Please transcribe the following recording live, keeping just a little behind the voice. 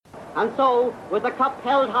And so, with the cup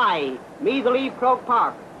held high, Meath leave Croke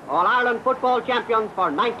Park, All-Ireland football champions for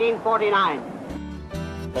 1949.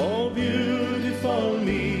 Oh, beautiful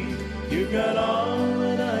Meath, you've got all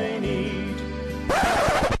that I need.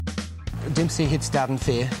 Dempsey hits Darren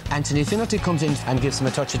Fay. Anthony Finnerty comes in and gives him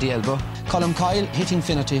a touch at the elbow. Colm Coyle hitting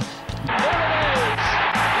Finnerty. They've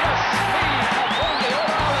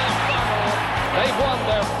won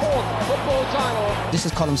their fourth football title. This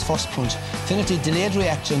is Colm's first punch. Finnerty delayed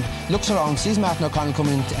reaction, looks around, sees Martin O'Connell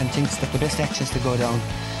coming in and thinks that the best action is to go down.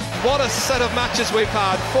 What a set of matches we've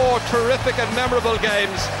had. 4 terrific and memorable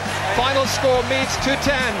games. Final score Meath 2-10,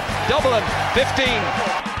 Dublin 15.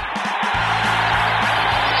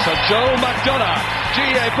 Sir Joe McDonough,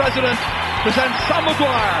 GA President, presents Sam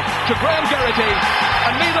Maguire to Graham Geraghty,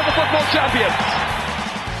 and Meath are the football champions.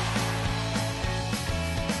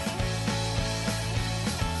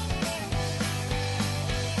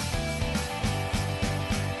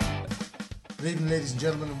 Good evening, ladies and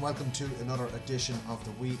gentlemen, and welcome to another edition of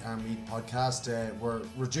the We Are Meath podcast. We're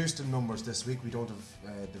reduced in numbers this week. We don't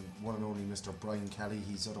have the one and only Mr. Brian Kelly.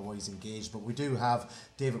 He's otherwise engaged, but we do have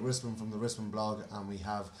David Rispin from the Rispin blog, and we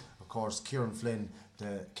have, of course, Kieran Flynn,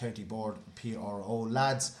 the County Board PRO.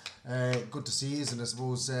 Lads, good to see you, and I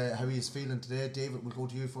suppose how are you feeling today? David, we'll go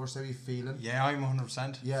to you first. How are you feeling? Yeah, I'm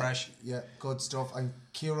 100% fresh. Yeah, good stuff. And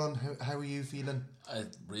Kieran, how are you feeling?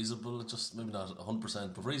 Reasonable, just maybe not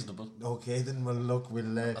 100%, but reasonable. Okay, then we'll look.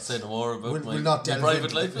 I'll say no more about we'll not my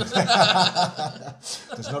private life.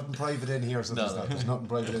 There's nothing private in here, so no. There's nothing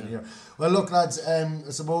private in here. Well, look, lads, I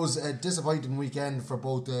suppose a disappointing weekend for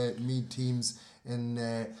both the Meath teams in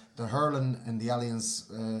the hurling in the Alliance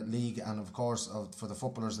League, and of course for the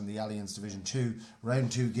footballers in the Alliance Division 2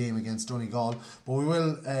 round 2 game against Donegal. But we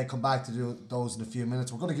will come back to do those in a few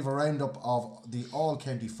minutes. We're going to give a roundup of the All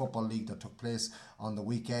County Football League that took place on the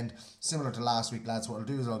weekend. Similar to last week, lads, what I'll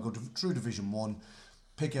do is I'll go through Division 1,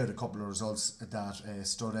 pick out a couple of results that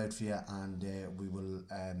stood out for you, and we will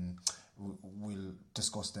we'll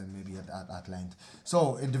discuss them maybe at length.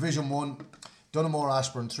 So in Division 1, Donaghmore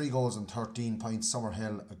Ashburn 3 goals and 13 points.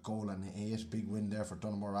 Summerhill a goal and 8. Big win there for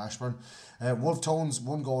Donaghmore Ashburn. Wolf Tones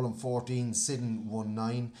 1 goal and 14. Sidden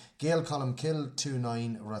 1-9. Gael Colmkill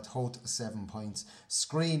 2-9. Rathote 7 points.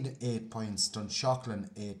 Screen 8 points. Dunshaughlin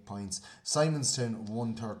 8 points. Simonstown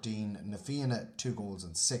 1-13. Nafiana 2 goals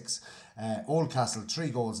and 6. Oldcastle 3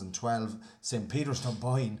 goals and 12. St. Peter's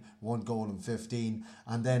Dunboyne 1 goal and 15.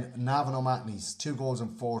 And then Navan O'Mahony's 2 goals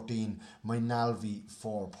and 14. Moynalvey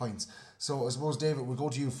 4 points. So I suppose, David, we'll go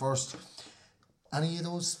to you first. Any of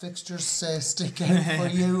those fixtures stick out for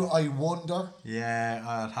you, I wonder?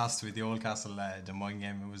 Yeah, it has to be the Oldcastle Des Moines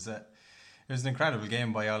game. It was an incredible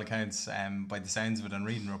game by all accounts. By the sounds of it, and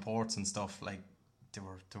reading reports and stuff, like they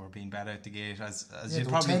were being bet out the gate. As you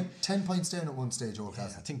probably 10 points down at one stage,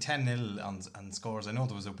 Oldcastle. Yeah, I think 10-0 on scores. I know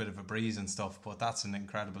there was a bit of a breeze and stuff, but that's an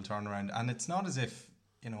incredible turnaround. And it's not as if,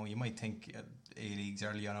 you might think A-Leagues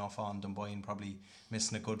early on Dunboyne probably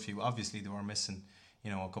missing a good few. Obviously they were missing, a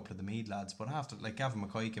couple of the Meath lads, but after, like, Gavin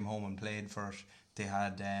McCoy came home and played for it. They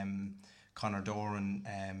had Conor Doran,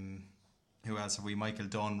 who else have we? Michael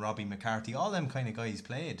Dunn, Robbie McCarthy, all them kind of guys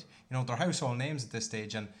played. They're household names at this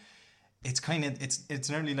stage, and it's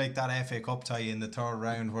nearly like that FA Cup tie in the third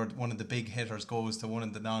round where one of the big hitters goes to one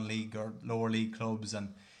of the non-league or lower league clubs,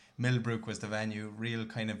 and Millbrook was the venue, real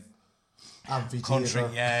kind of country,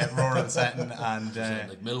 rural setting, and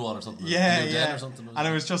like Millwall or something. Yeah. Or something, and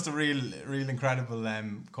it was just a real incredible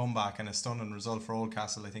comeback and a stunning result for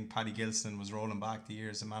Oldcastle. I think Paddy Gilston was rolling back the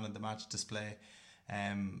years, a man of the match display.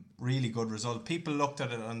 Really good result. People looked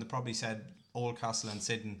at it and they probably said Oldcastle and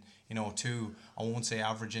Sidden, two, I won't say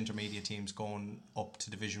average intermediate teams going up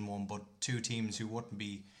to Division 1, but two teams who wouldn't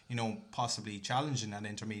be, possibly challenging at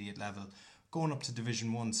intermediate level. Going up to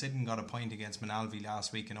Division 1, Sidden got a point against Moynalvey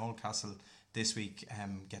last week, and Oldcastle this week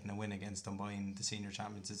getting a win against Dunboyne, the senior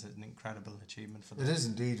champions, is an incredible achievement for them. It is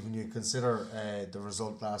indeed, when you consider the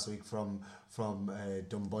result last week from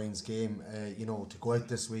Dunboyne's game, to go out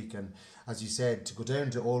this week, and as you said, to go down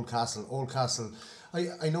to Oldcastle,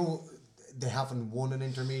 I know they haven't won an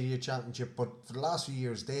intermediate championship, but for the last few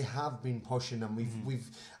years they have been pushing, and we've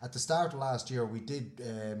at the start of last year we did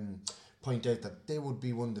point out that they would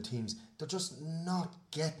be one of the teams. They're just not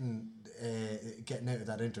getting out of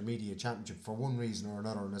that intermediate championship for one reason or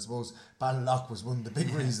another, and I suppose Ballinlough was one of the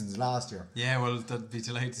big reasons last year. Yeah, well, they'd be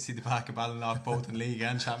delighted to see the back of Ballinlough both in league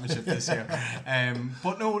and championship this year.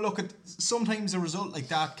 But no, look, sometimes a result like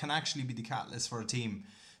that can actually be the catalyst for a team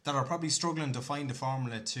that are probably struggling to find a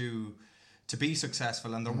formula to be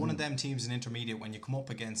successful, and they're one of them teams in intermediate. When you come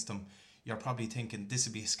up against them, you're probably thinking this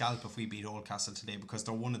would be a scalp if we beat Oldcastle today, because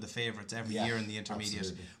they're one of the favourites every year in the intermediate.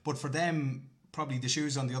 Absolutely. But for them, probably the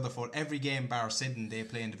shoes on the other foot. Every game bar Sidon they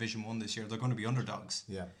play in Division 1 this year, they're going to be underdogs.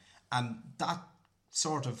 Yeah. And that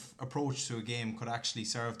sort of approach to a game could actually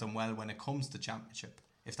serve them well when it comes to Championship,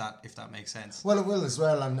 if that makes sense. Well, it will as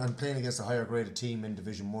well, and playing against a higher graded team in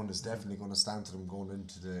Division 1 is definitely going to stand to them going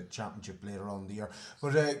into the Championship later on in the year.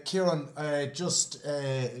 But Kieran, just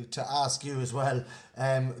to ask you as well,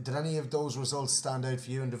 did any of those results stand out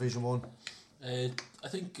for you in Division 1? I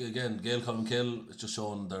think, again, Gael Colmcille is just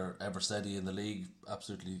showing they're ever steady in the league,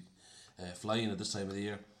 absolutely flying at this time of the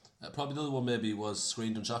year. Probably the other one maybe was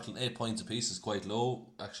Screen Dunshaughlin. 8 points apiece is quite low,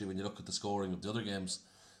 actually, when you look at the scoring of the other games.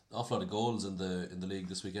 An awful lot of goals in the league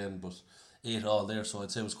this weekend, but 8 all there, so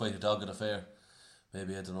I'd say it was quite a dogged affair.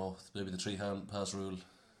 Maybe, I don't know, maybe the 3-hand pass rule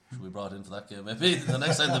should be brought in for that game, maybe the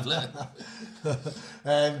next time they play.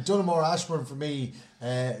 Donaghmore Ashburn for me,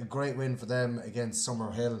 great win for them against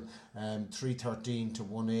Summerhill, 3-13 to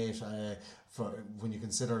 1-8. For when you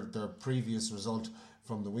consider their previous result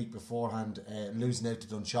from the week beforehand, losing out to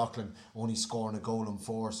Dunshaughlin, only scoring a goal and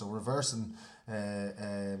 4, so reversing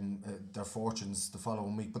their fortunes the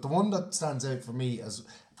following week. But the one that stands out for me as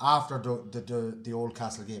after the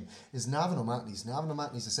Oldcastle game is Navan O'Mahony's. Navan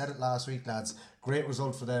O'Mahony's, I said it last week, lads, great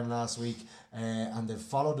result for them last week, and they've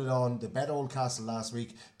followed it on. They bet Oldcastle last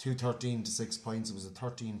week 2-13 to 6 points. It was a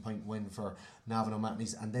 13-point win for Navan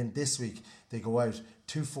O'Mahony's, and then this week they go out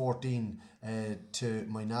 2-14 to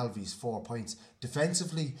Moynalvy's 4 points.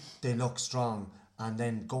 Defensively they look strong, and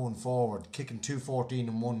then going forward, kicking 2-14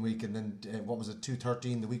 in 1 week, and then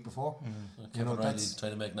 2-13 the week before. Kevin Riley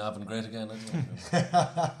trying to make Navan great again.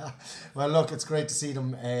 Well, look, it's great to see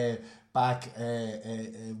them back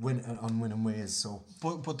on winning ways. So,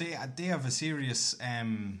 but they have a serious.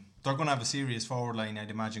 They're going to have a serious forward line,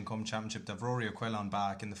 I'd imagine, come Championship. They've Rory O'Quillan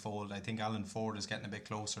back in the fold. I think Alan Ford is getting a bit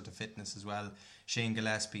closer to fitness as well. Shane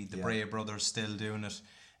Gillespie, the Bray brothers, still doing it.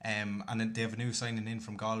 And they have a new signing in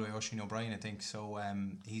from Galway, Oisin O'Brien, I think. So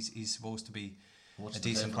he's supposed to be a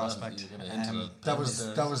decent prospect. That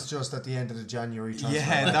was just at the end of the January transfer.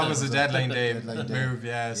 Yeah, that was a deadline day move.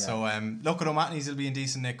 Yeah. So look at O'Mahony's will be in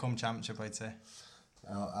decent nick come Championship, I'd say.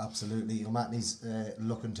 Absolutely, O'Mahony's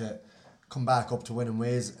looking to come back up to winning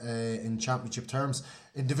ways in Championship terms.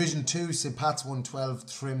 In Division 2, St Pat's won 12,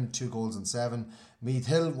 Trim 2 goals and 7, Meath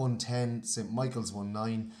Hill won 10, St Michael's won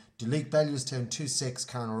 9, Duleek Bellewstown 2-6,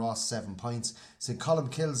 Carnaross 7 points, St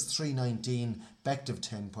Columkills 3-19, Bective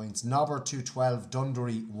 10 points, Nobber 2-12,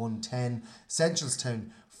 Dundee 1-10,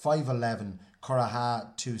 Centralstown 5-11,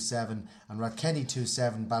 Curraha 2-7, and Rathkenny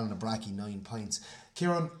 2-7, Ballinabrackey 9 points.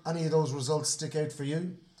 Kieran, any of those results stick out for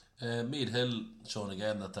you? Meath Hill showing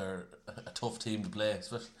again that they're a tough team to play.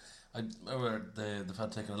 I remember they've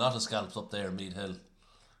had taken a lot of scalps up there, Meath Hill.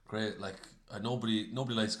 Great, nobody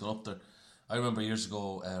likes going up there. I remember years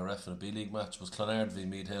ago, ref in a B-League match was Clonard v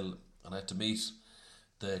Meath Hill, and I had to meet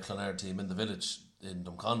the Clonard team in the village in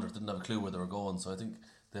Dumcondra. Didn't have a clue where they were going, so I think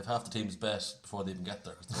they've half the team's bet before they even get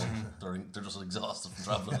there. They're just exhausted from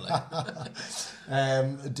travelling.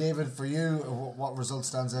 David, for you, what result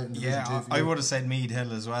stands out in Division 2 for you? I would have said Meath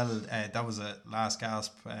Hill as well. That was a last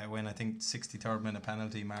gasp win. I think 63rd minute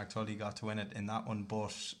penalty. Mark Tully got to win it in that one.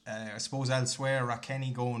 But I suppose elsewhere,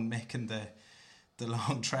 Rathkenny making the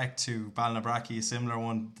long trek to Ballinabrackey, a similar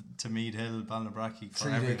one to Meath Hill, Ballinabrackey.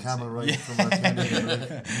 3-day camel ride from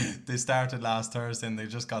Rathkenny. They started last Thursday and they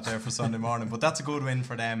just got there for Sunday morning. But that's a good win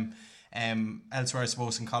for them. Elsewhere, I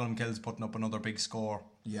suppose, in Columkills putting up another big score.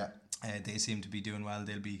 Yeah. They seem to be doing well.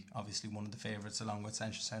 They'll be obviously one of the favourites along with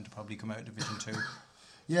Centralstown to probably come out of Division 2.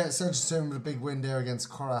 Yeah, Centralstown with a big win there against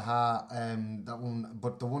Curraha. That one,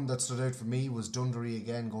 but the one that stood out for me was Dundee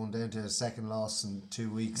again, going down to a second loss in 2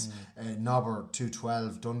 weeks. Nobber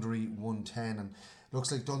 2-12, Dundee 1-10, and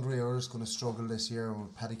looks like Dundee are just going to struggle this year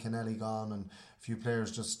with Paddy Kennelly gone and a few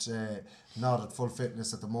players just not at full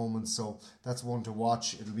fitness at the moment, so that's one to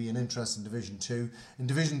watch. It'll be an interesting Division 2. In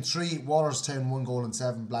Division 3, Wallerstown 1 goal and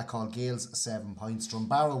 7, Blackhall Gales 7 points,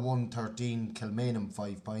 Drumbarrow 1-13, Kilmainham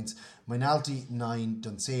 5 points, Moynalty 9,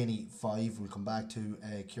 Dunsany 5. We'll come back to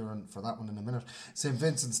Kieran for that one in a minute. St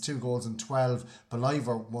Vincent's 2 goals and 12,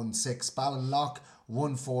 Beliver 1-6, Ballinlough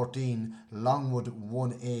 1-14, Longwood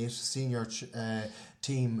 1-8, senior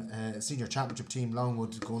championship team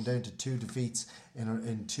Longwood going down to 2 defeats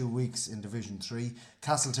in 2 weeks in Division 3.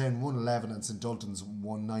 Castletown 1-11 and St Dalton's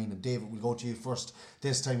 1-9. And David, we'll go to you first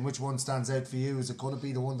this time. Which one stands out for you? Is it going to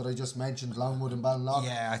be the one that I just mentioned, Longwood and Ballinlough?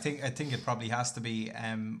 Yeah, I think it probably has to be.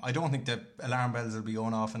 I don't think the alarm bells will be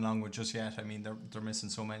going off in Longwood just yet. I mean, they're missing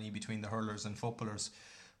so many between the hurlers and footballers.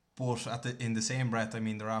 But in the same breath, I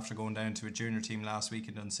mean, they're after going down to a junior team last week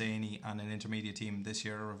in Dunsany and an intermediate team this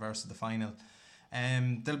year, a reverse of the final.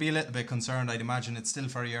 They'll be a little bit concerned. I'd imagine it's still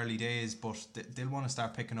very early days, but they'll want to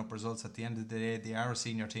start picking up results. At the end of the day, they are a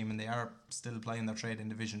senior team and they are still playing their trade in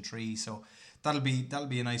Division 3, so that'll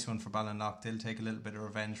be a nice one for Ballinlough. They'll take a little bit of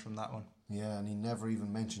revenge from that one. Yeah, and he never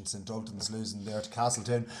even mentioned St Dalton's losing there to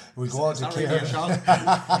Castletown. We'll go on to Kieran.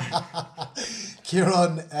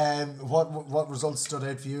 Kieran, what results stood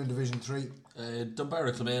out for you in Division 3?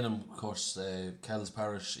 Dunbarra Kilmainham, of course, Kells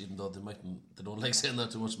Parish, even though they don't like saying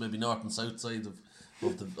that too much, maybe north and south side of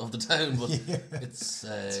the town, but it's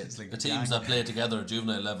like the teams that play together at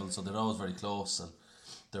juvenile level, so they're always very close and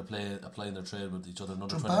they're applying their trade with each other.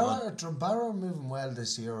 Drumbarra are moving well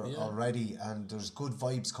this year already, and there's good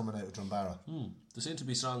vibes coming out of Drumbarra. They seem to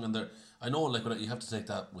be strong, and I know like you have to take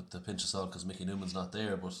that with the pinch of salt because Mickey Newman's not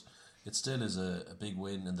there, but it still is a big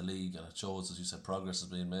win in the league, and it shows, as you said, progress is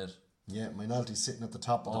being made. Yeah, Minalty's sitting at the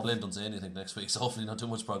top. Dublin don't say anything next week, so hopefully not too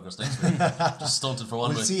much progress next week. Just stunted for 1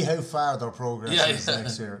 week. We'll see how far their progress is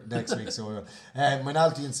next week. So we will.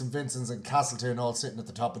 Minalty and St Vincent's and Castletown all sitting at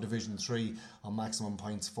the top of Division 3 on maximum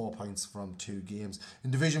points, 4 points from 2 games.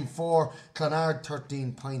 In Division 4, Clonard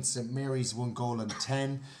 13 points, St Mary's 1 goal and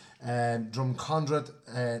 10. Drumcondra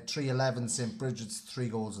 3-11, St Bridget's 3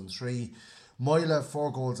 goals and 3. Moyla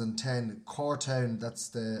 4 goals and 10. Cortown, that's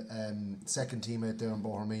the second team out there in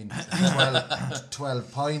Bohermeen,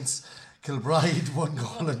 12 points. Kilbride 1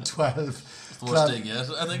 goal and 12. That's the worst thing yet.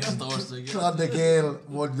 I think that's the worst thing yet. Clondegale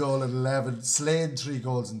 1 goal and 11. Slade 3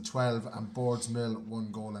 goals and 12, and Boardsmill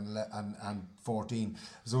 1 goal and 14.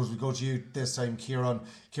 So as we go to you this time, Kieran,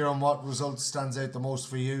 what result stands out the most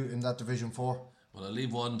for you in that Division 4? Well, I'll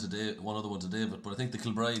leave one other one to David, but I think the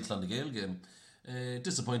Kilbride Clondegale game.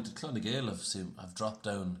 Disappointed. Clondegale have dropped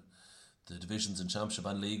down the divisions in Championship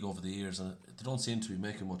and League over the years, and they don't seem to be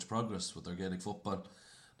making much progress with their Gaelic football.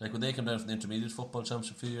 Like when they came down from the Intermediate Football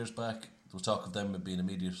Championship a few years back, there was talk of them being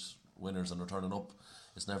immediate winners and returning up.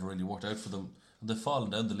 It's never really worked out for them, and they've fallen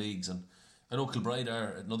down the leagues. And I know Kilbride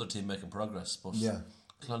are another team making progress, but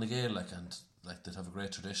Clondegale they'd have a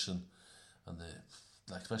great tradition, and they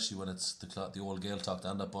especially when it's the old Gaeltacht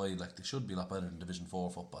and that boy, they should be a lot better in Division 4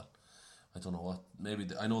 football. I don't know what. Maybe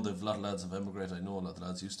I know they've a lot of lads have emigrated. I know a lot of the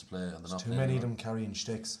lads used to play, and they're not. Too many of them carrying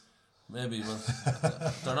sticks. Maybe,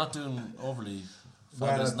 they're not doing overly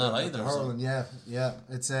fabulous in that either. Hurling, yeah.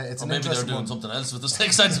 It's or maybe they're doing something else with the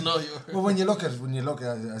sticks. I don't know. Well, when you look at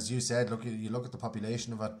as you said, you look at the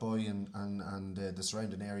population of Atboy and the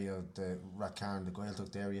surrounding area, the Rathcarn, the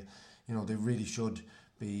Gaeltacht area. You know, they really should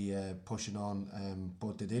be pushing on,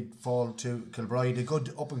 but they did fall to Kilbride, a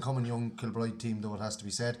good up and coming young Kilbride team, though it has to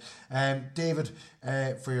be said. David,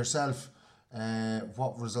 for yourself,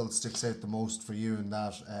 what result sticks out the most for you in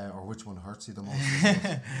that, or which one hurts you the most?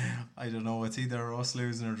 I don't know, it's either us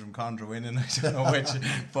losing or Drumcondra winning, I don't know which,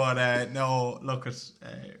 but no, look at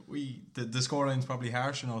the scoreline's probably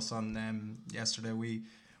harsh on us. On yesterday we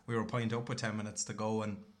were a point up with 10 minutes to go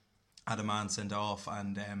and had a man sent off,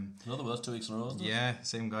 and another was 2 weeks in a row, isn't it? Yeah,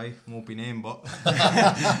 same guy, won't be named, but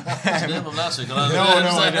name him last week. He'll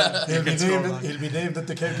be named at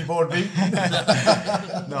the county board meeting.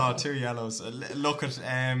 No, 2 yellows. Look at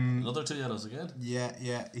another 2 yellows again. Yeah,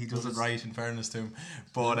 he does it right, in fairness to him.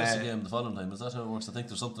 But the game the following time, is that how it works? I think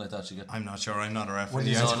there's something like that you get. I'm not sure, I'm not a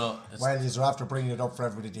referee. Well, you're after bringing it up for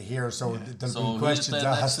everybody to hear, so there'll be questions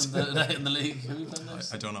asked. In the league, who you playing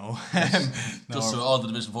next? I don't know. Just so all the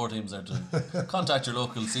Division 4 teams are to contact your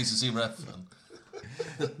local CCC ref.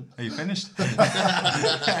 Are you finished?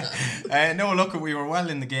 No, look, we were well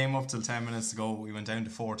in the game up till 10 minutes to go. We went down to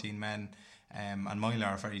 14 men, and Moyla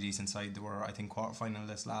are a very decent side. They were, I think,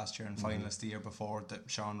 quarter-finalists last year and finalists the year before.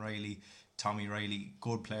 Sean Riley, Tommy Riley,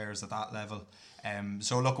 good players at that level.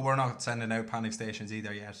 So look, we're not sending out panic stations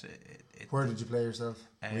either yet. Where did you play yourself?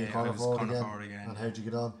 Were you corner forward again? And how'd you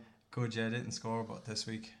get on? Good, yeah, I didn't score, but this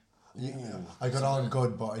week. Yeah, I got on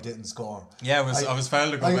good, but I didn't score. Yeah, I was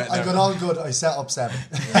fouled a good bit. I got on good. I set up 7.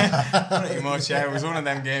 Pretty much, yeah. It was one of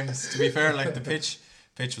them games. To be fair, the pitch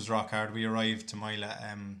was rock hard. We arrived to Moyla,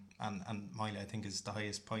 and Moyla I think is the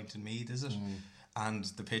highest point in Meath, is it? And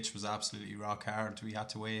the pitch was absolutely rock hard. We had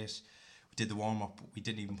to wait. We did the warm up. We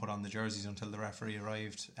didn't even put on the jerseys until the referee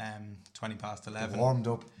arrived. 11:20. They warmed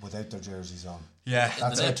up without their jerseys on. Yeah,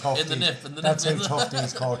 that's how tough. That's how tough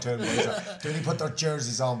these Cortown boys are. They only put their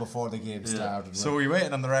jerseys on before the game started. So we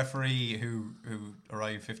waited on the referee, who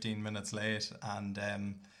arrived 15 minutes late, and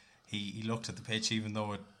he looked at the pitch, even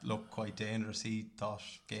though it looked quite dangerous. He thought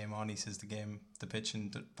game on. He says the pitch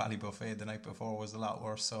in Ballybuffet the night before was a lot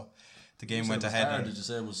worse. So the game went ahead. Hard, did you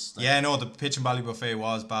say it was? Yeah, no, the pitch in Ballybuffet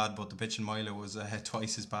was bad, but the pitch in Milo was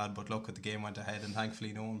twice as bad. But look, the game went ahead, and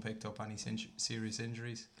thankfully no one picked up any serious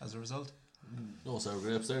injuries as a result. No sour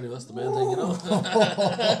grapes there, that's the main thing, you know.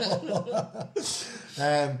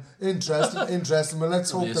 Interesting. Well,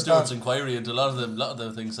 let's hope that Stewart's inquiry into a lot of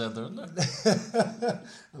the things said there, isn't there?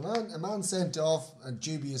 a man sent off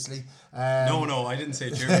dubiously. No, I didn't say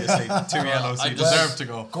dubiously. 2 yellows, he deserved to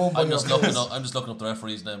go. I'm just looking up the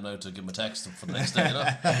referee's name now to give him a text for the next day, you know.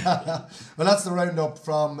 Well, that's the roundup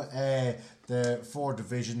from the 4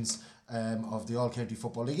 divisions of the All-County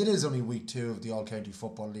Football League. It is only week 2 of the All-County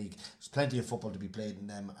Football League. There's plenty of football to be played in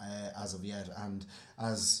them as of yet, and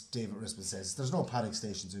as David Rispin says, there's no paddock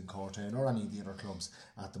stations in Cortown or any of the other clubs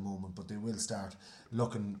at the moment, but they will start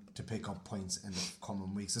looking to pick up points in the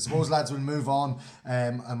coming weeks. I suppose, lads, we'll move on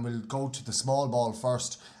and we'll go to the small ball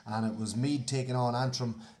first, and it was Meath taking on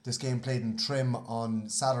Antrim. This game played in Trim on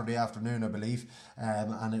Saturday afternoon, I believe,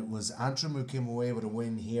 and it was Antrim who came away with a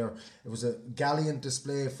win here. It was a gallant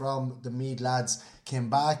display from the Meath lads, came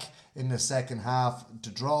back in the second half to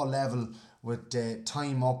draw level with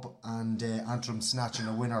time up, and Antrim snatching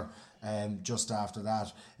a winner just after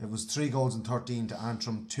that. It was 3 goals and 13 to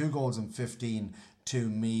Antrim, 2 goals and 15 to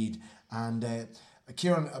Meath. And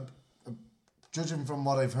Kieran, judging from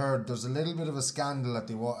what I've heard, there's a little bit of a scandal at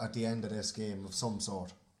the end of this game of some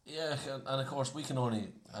sort. Yeah, and of course we can only,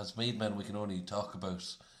 as Meath men, we can only talk about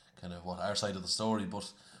kind of what our side of the story,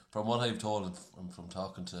 but from what I've told and from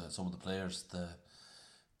talking to some of the players,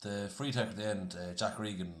 the free taker at the end, Jack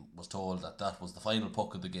Regan was told that was the final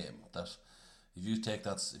puck of the game, that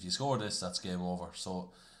if you score this, that's game over.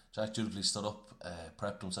 So Jack dutifully stood up,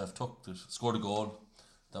 prepped himself, scored a goal.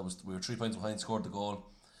 We were 3 points behind, scored the goal,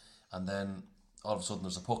 and then all of a sudden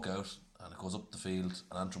there's a puck out and it goes up the field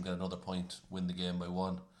and Antrim get another point, win the game by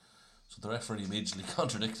 1. So the referee immediately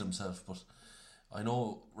contradicted himself, but I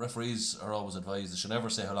know referees are always advised they should never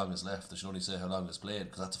say how long is left, they should only say how long is played,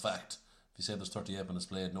 because that's a fact. If you say there's 38 minutes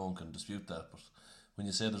played, no one can dispute that. But when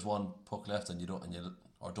you say there's 1 puck left and when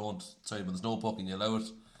there's no puck and you allow it,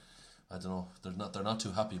 I don't know, they're not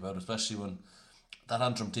too happy about it, especially when that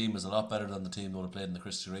Antrim team is a lot better than the team that would have played in the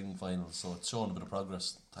Christy Ring final. So it's showing a bit of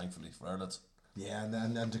progress, thankfully, for our lads. Yeah,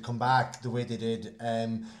 and to come back the way they did,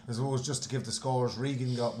 as always, just to give the scores,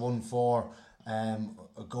 Regan got 1-4,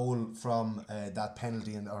 a goal from that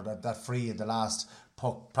penalty or that free in the last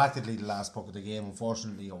puck, practically the last puck of the game.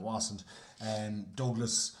 Unfortunately, it wasn't.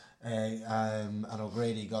 Douglas and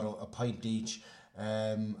O'Grady got a point each,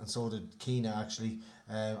 and so did Keena actually.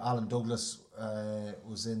 Alan Douglas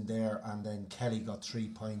was in there, and then Kelly got 3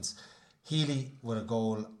 points. Healy with a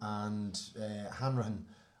goal, and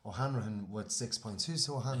O'Hanrahan with 6 points. Who's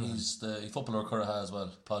O'Hanrahan? He's the footballer Curraha as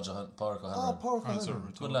well, Pádraig O'Hanrahan. Oh,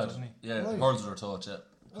 Pádraig. Good lad. Yeah, right. Hurls are taught, yeah.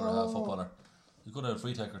 Curraha footballer. He's good at a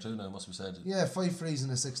free taker too now, must be said. Yeah, 5 frees in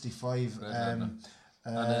a 65. And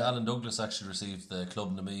Alan Douglas actually received the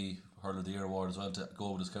Club Namee Hurler of the Year award as well to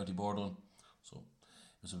go with his county board one. So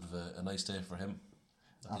it was a nice day for him.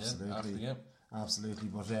 Absolutely. After the game. Absolutely.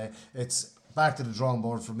 But it's back to the drawing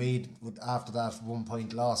board for Meath after that 1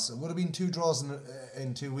 point loss. It would have been 2 draws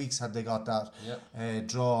in 2 weeks had they got that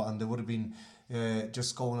draw, and they would have been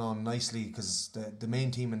just going on nicely, because the main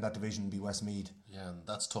team in that division would be Westmeath. Yeah, and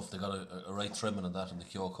that's tough. They got a right trimming in that in the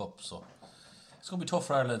Keogh Cup, so it's going to be tough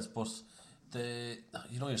for our lads. But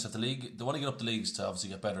you know yourself, the league, they want to get up the leagues to obviously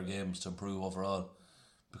get better games to improve overall,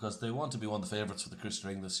 because they want to be one of the favourites for the Christy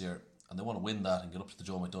Ring this year, and they want to win that and get up to the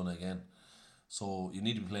Joe McDonagh again. So you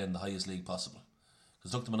need to be playing the highest league possible,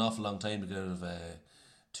 because it took them an awful long time to get out of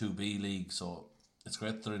 2B league. So it's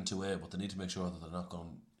great that they're in 2A, but they need to make sure that they're not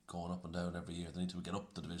going up and down every year. They need to get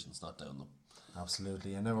up the divisions, not down them.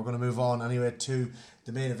 Absolutely. And then we're going to move on anyway to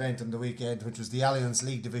the main event on the weekend, which was the Alliance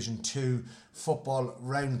League Division 2 football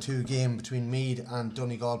round 2 game between Meath and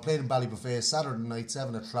Donegal, played in Ballybuffet Saturday night,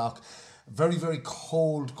 7 o'clock. Very, very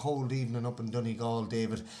cold evening up in Donegal,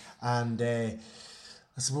 David, and I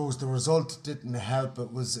suppose the result didn't help.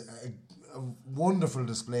 It was a wonderful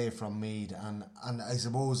display from Meath, and I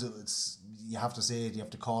suppose you have to say it, you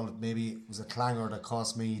have to call it, maybe it was a clangor that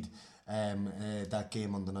cost Meath that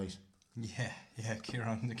game on the night. Yeah,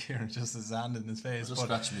 Kieran just has hand in his face. Just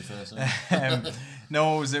scratching my face.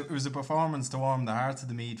 No, it was a performance to warm the hearts of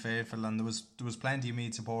the Meath faithful, and there was plenty of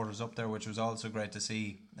Meath supporters up there, which was also great to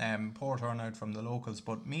see. Poor turnout from the locals,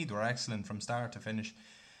 but Meath were excellent from start to finish.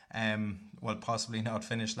 Well, possibly not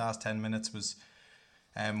finish. Last 10 minutes was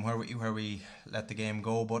where we let the game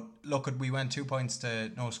go. But look, we went 2 points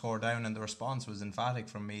to no score down, and the response was emphatic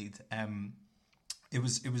from Meath. It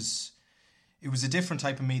was a different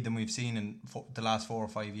type of Meath than we've seen in the last 4 or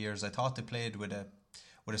 5 years. I thought they played with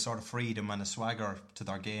with a sort of freedom and a swagger to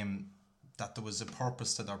their game, that there was a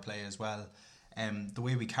purpose to their play as well. The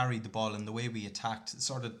way we carried the ball and the way we attacked,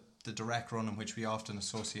 sort of the direct run in which we often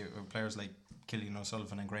associate with players like Killian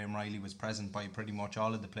O'Sullivan and Graham Riley, was present by pretty much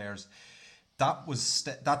all of the players.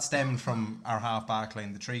 That stemmed from our half back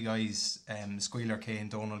line. The three guys, Squealer Kane,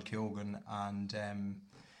 Donald Keoghan and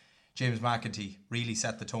James McEntee, really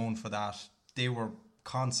set the tone for that. They were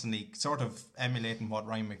constantly sort of emulating what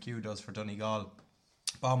Ryan McHugh does for Donegal,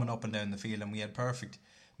 bombing up and down the field, and we had perfect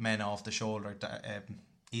men off the shoulder.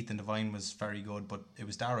 Ethan Devine was very good, but it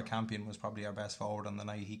was Dara Campion was probably our best forward on the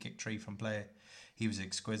night. He kicked 3 from play. He was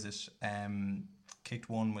exquisite. Kicked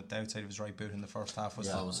 1 with the outside of his right boot in the first half. Was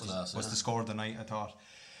the score of the night, I thought.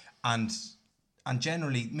 And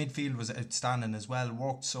generally midfield was outstanding as well.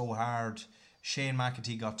 Worked so hard. Shane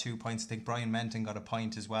McEntee got 2 points. I think Brian Menton got a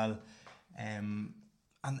point as well. And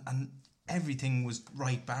everything was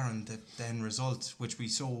right, barring the end result, which we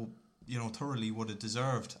so thoroughly would have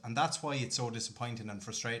deserved. And that's why it's so disappointing and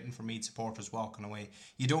frustrating for Meath supporters walking away.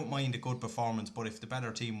 You don't mind a good performance, but if the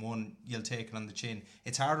better team won, you'll take it on the chin.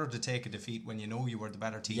 It's harder to take a defeat when you know you were the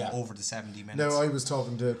better team over the 70 minutes. Now, I was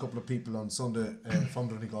talking to a couple of people on Sunday from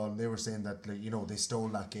Donegal, and they were saying that they stole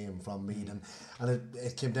that game from Meath, and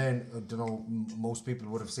it came down. I don't know, most people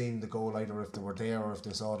would have seen the goal either if they were there or if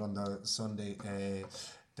they saw it on the Sunday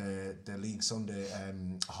the League Sunday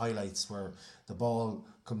highlights, where the ball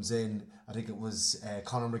comes in. I think it was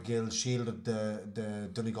Conor McGill shielded the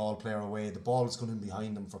Donegal player away. The ball is going in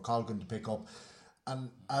behind him for Colgan to pick up, and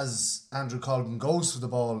as Andrew Colgan goes for the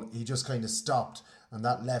ball, he just kind of stopped, and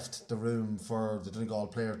that left the room for the Donegal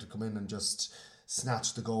player to come in and just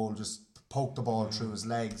snatch the goal, just poke the ball through his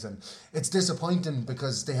legs. And it's disappointing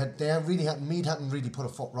because Meath hadn't really put a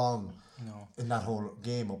foot wrong in that whole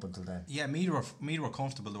game up until then. Yeah, Meath were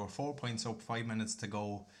comfortable. There were 4 points up, 5 minutes to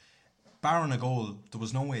go. Barring a goal, there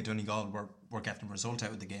was no way Donegal were getting a result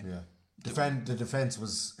out of the game. Yeah. The defence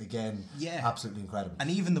was, again, absolutely incredible.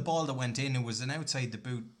 And even the ball that went in, it was an outside the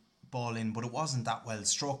boot ball in, but it wasn't that well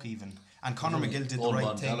struck even. And Conor McGill did the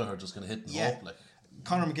right thing. Gallagher just going to hit them up.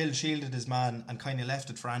 Conor McGill shielded his man and kind of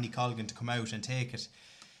left it for Andy Colgan to come out and take it.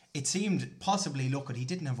 It seemed possibly, he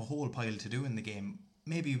didn't have a whole pile to do in the game.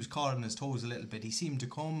 Maybe he was caught on his toes a little bit. He seemed to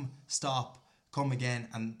come again,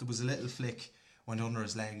 and there was a little flick, went under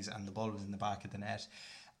his legs, and the ball was in the back of the net.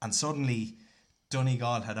 And suddenly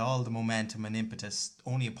Donegal had all the momentum and impetus,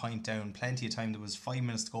 only a point down, plenty of time. There was 5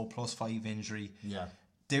 minutes to go, plus 5 injury. Yeah.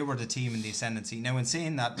 They were the team in the ascendancy. Now, in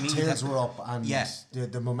saying that, the tails were up, and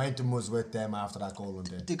the momentum was with them after that goal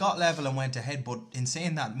went in. They got level and went ahead, but in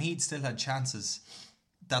saying that, Meath still had chances.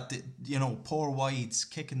 That poor wides,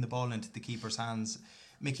 kicking the ball into the keeper's hands.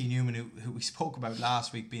 Mickey Newman, who we spoke about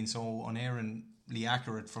last week, being so unerringly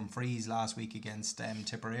accurate from frees last week against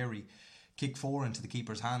Tipperary, kicked 4 into the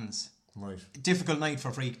keeper's hands. Right. Difficult night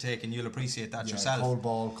for free kick, and you'll appreciate that yourself. Cold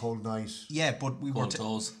ball, cold night. Yeah, but we cold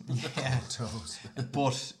toes. Yeah, toes.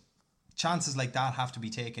 But chances like that have to be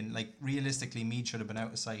taken. Like, realistically, Meath should have been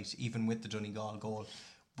out of sight, even with the Donegal goal.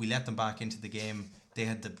 We let them back into the game. They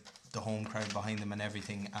had the home crowd behind them and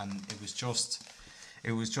everything, and it was just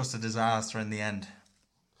a disaster in the end.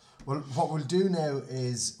 Well, what we'll do now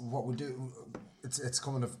is it's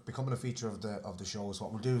becoming a feature of the shows.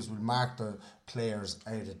 What we'll do is we'll mark the players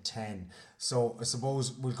out of 10. So I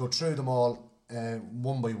suppose we'll go through them all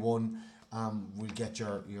one by one. We'll get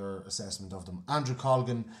your assessment of them. Andrew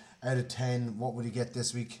Colgan, out of 10, what would he get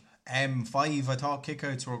this week? 5. I thought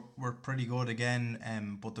kickouts were pretty good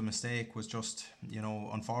again, but the mistake was just,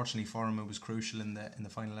 unfortunately for him, it was crucial in the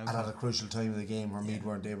final outcome. And at a crucial time of the game where Meath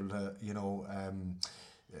weren't able to,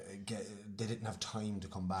 they didn't have time to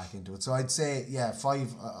come back into it. So I'd say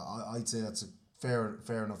 5. I'd say that's a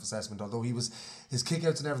fair enough assessment. Although his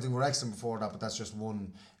kickouts and everything were excellent before that, but that's just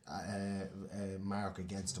one mark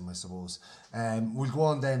against him, I suppose. We'll go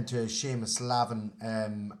on then to Seamus Slavin,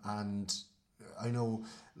 and I know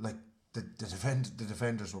the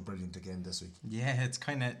defenders were brilliant again this week. Yeah, it's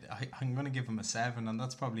kind of I'm going to give him a 7, and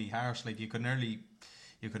that's probably harsh. Like, you could nearly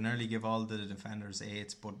give all the defenders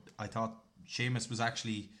 8s, but I thought Seamus was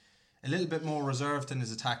actually a little bit more reserved in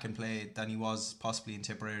his attack and play than he was possibly in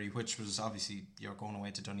Tipperary, which was obviously, you're going away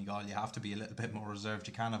to Donegal, you have to be a little bit more reserved.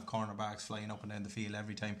 You can't have cornerbacks flying up and down the field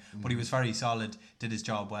every time. But he was very solid, did his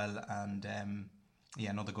job well, and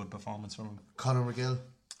another good performance from him. Conor McGill?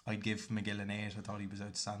 I'd give McGill an 8. I thought he was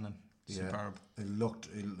outstanding. Superb. It looked,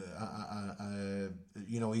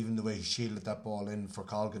 even the way he shielded that ball in for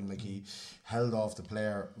Colgan, like he held off the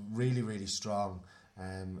player really, really strong.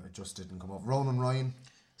 It just didn't come off. Ronan Ryan?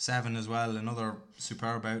 7 as well. Another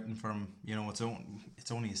superb outing from,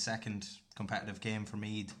 it's only his second competitive game for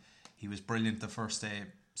Meath. He was brilliant the first day,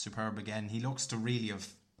 superb again. He looks to really have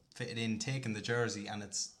fitted in, taken the jersey, and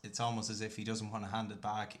it's almost as if he doesn't want to hand it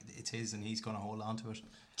back. It's his and he's going to hold on to it.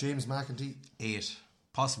 James McEntee? 8,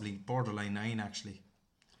 possibly borderline 9 actually.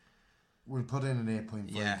 We'll put in an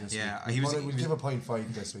 8.5 this week. We'll give a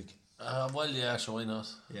 0.5 this week. Well, yeah, sure, why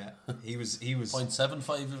not? Yeah, he was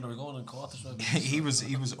 0.75 even. Are we going in quarters? he was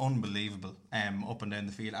unbelievable up and down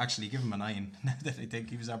the field. Actually, give him a 9. Now that I think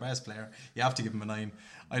he was our best player, you have to give him a 9.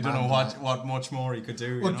 I don't know what much more he could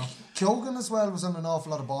do. Well, Keoghan as well was on an awful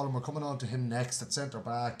lot of ball, and we're coming on to him next at centre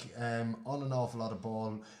back. On an awful lot of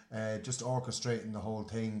ball, just orchestrating the whole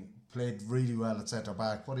thing. Played really well at centre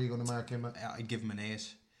back. What are you going to mark him at? I'd give him an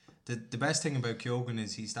 8. The best thing about Keoghan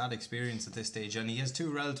is he's that experienced at this stage, and he has 2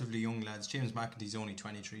 relatively young lads. James McEntee's only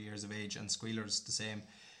 23 years of age, and Squealer's the same.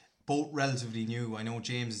 Both relatively new. I know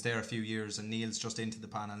James is there a few years and Neil's just into the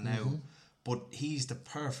panel now, but he's the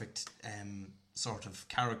perfect sort of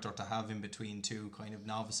character to have in between 2 kind of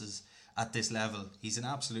novices at this level. He's an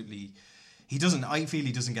absolutely... I feel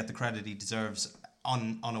he doesn't get the credit he deserves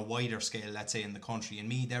on a wider scale, let's say, in the country. In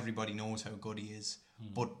Meath, everybody knows how good he is,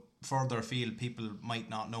 but further afield, people might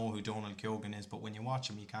not know who Donald Keoghan is, but when you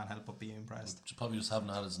watch him, you can't help but be impressed. We probably just haven't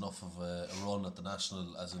had enough of a run at the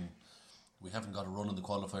national, as in we haven't got a run in the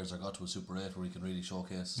qualifiers or got to a Super 8 where he can really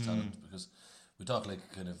showcase his talent, because we talk like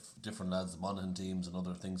kind of different lads, the Monaghan teams and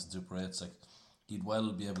other things in Super 8s, like he'd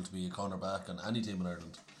well be able to be a corner back on any team in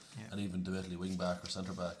Ireland, and even debatedly wing back or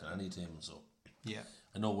centre back on any team. So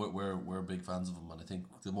I know we're big fans of him, and I think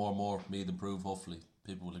the more and more Meath improve, hopefully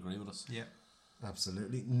people will agree with us. Yeah.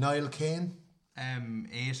 Absolutely. Niall Kane?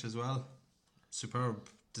 8 as well. Superb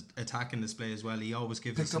attacking display as well. He always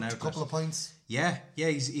gives us an outlet. Picked up a couple of points. Yeah,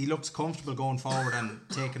 he looks comfortable going forward and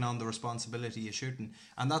taking on the responsibility of shooting,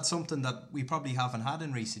 and that's something that we probably haven't had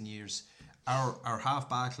in recent years. Our half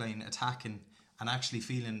back line attacking and actually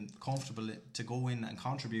feeling comfortable to go in and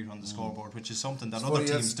contribute on the scoreboard, which is something that other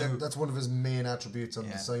teams do. That's one of his main attributes on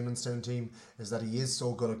the Simonstown team, is that he is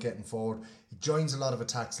so good at getting forward. He joins a lot of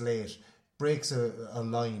attacks late, breaks a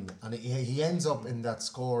line, and he ends up in that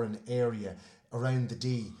scoring area around the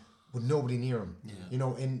D with nobody near him. You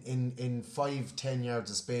know, in 5-10 yards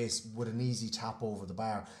of space with an easy tap over the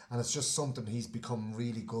bar, and it's just something he's become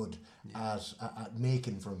really good at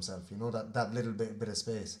making for himself. You know, that little bit of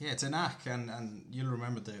space. Yeah, it's a knack, and you'll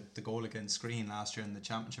remember the goal against Screen last year in the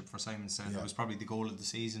championship for Simonstown. It was probably the goal of the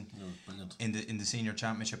season in the senior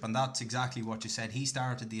championship, and that's exactly what you said. He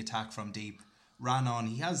started the attack from deep, ran on.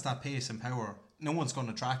 He has that pace and power. No one's going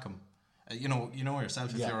to track him. You know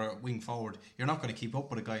yourself, if you're a wing forward, you're not going to keep up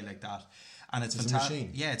with a guy like that. And it's fantastic.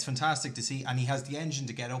 Yeah, it's fantastic to see, and he has the engine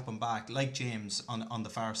to get up and back like James on the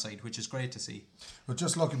far side, which is great to see. We're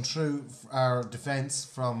just looking through our defence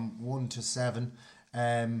from 1 to 7,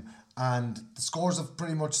 and the scores have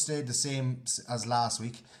pretty much stayed the same as last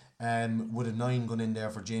week. With a 9 going in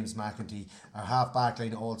there for James McEntee. Our half back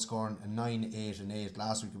line all scoring a 9, 8 and 8.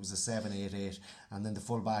 Last week it was a 7, 8, 8, and then the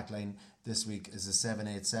full back line this week is a 7,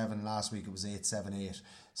 8, 7. Last week it was 8, 7, 8.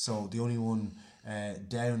 So the only one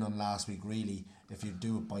down on last week, really, if you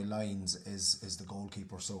do it by lines, is the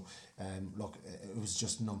goalkeeper. So look, it was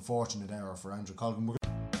just an unfortunate error for Andrew Colgan.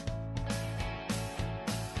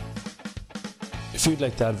 If you'd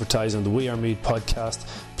like to advertise on the We Are Meath podcast,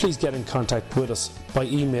 please get in contact with us by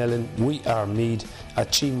emailing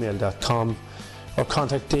wearemeath@gmail.com or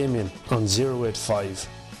contact Damien on 085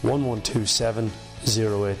 1127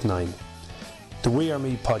 089. The We Are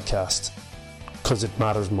Meath podcast, because it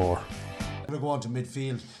matters more. We're going to go on to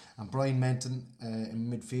midfield, and Brian Menton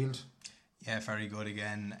in midfield. Yeah, very good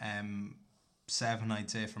again. 7,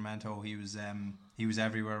 I'd say, for Mento. He was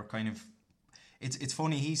everywhere. Kind of, it's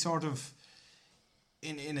funny. He sort of,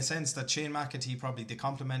 in a sense, that Shane McEntee probably, they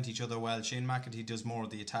complement each other well. Shane McEntee does more of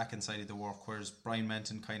the attacking side of the work, whereas Brian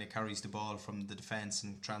Menton kind of carries the ball from the defence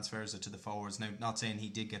and transfers it to the forwards. Now, not saying he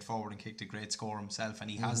did get forward and kicked a great score himself, and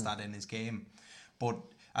he has that in his game, but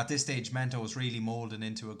at this stage, Mento is really moulding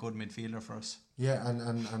into a good midfielder for us. Yeah,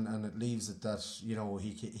 and it leaves it that, you know,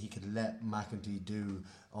 he could let McEntee do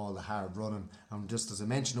all the hard running. And just as I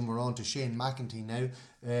mentioned, we're on to Shane McEntee now.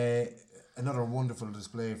 Another wonderful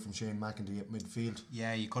display from Shane McEntee at midfield.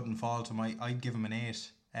 Yeah, you couldn't fault him. I'd give him an 8.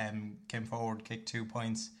 Came forward, kicked 2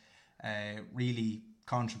 points, really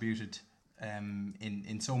contributed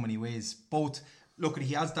in so many ways. Both, look,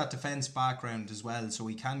 he has that defence background as well, so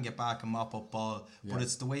he can get back and mop up ball, but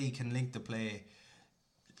it's the way he can link the play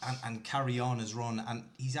and carry on his run, and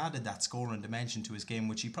he's added that scoring dimension to his game,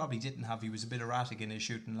 which he probably didn't have. He was a bit erratic in his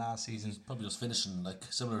shooting last season. He's probably just finishing, like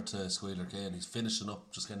similar to Squealer Kane. He's finishing up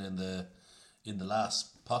just kind of in the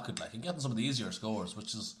last pocket, like, and getting some of the easier scores,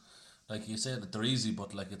 which is like you say that they're easy,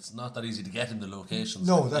 but like it's not that easy to get in the locations.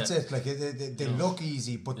 No, like, that's it. Like they look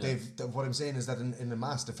easy, but what I'm saying is that in a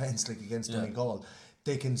mass defence like against Donegal,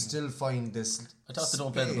 they can still find this. I thought they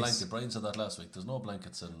don't play the blanket. Brian said that last week. There's no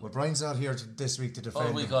blankets in. Well, Brian's not here this week to defend.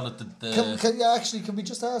 Oh, we got it. Can we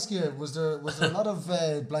just ask you? Was there a lot of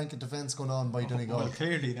blanket defence going on by Donegal? Well,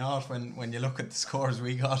 clearly not. When you look at the scores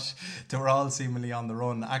we got, they were all seemingly on the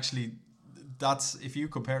run. Actually, that's if you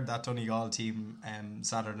compared that Donegal team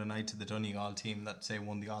Saturday night to the Donegal team that say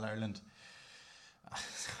won the All Ireland.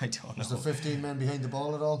 I don't know. Was there 15 men behind the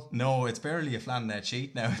ball at all? No, it's barely a flannel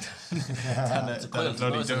sheet now. It's a quilt.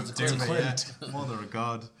 Mother of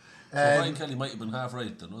God. Brian Kelly might have been half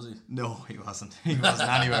right then, was he? No, he wasn't. He wasn't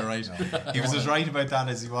anywhere right. He was as right about that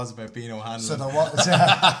as he was about Beano Hanlon.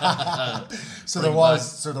 So there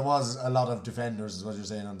was a lot of defenders, is what you're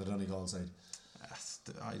saying, on the Donegal side.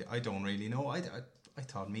 I don't really know. I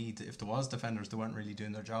thought Meath, if there was defenders, they weren't really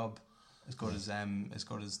doing their job as good as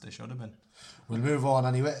they should have been. We'll move on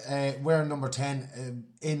anyway. We're number 10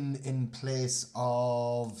 in place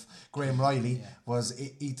of Graham Riley was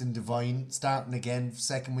Ethan Devine, starting again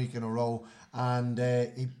second week in a row, and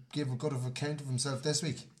he gave a good of account of himself this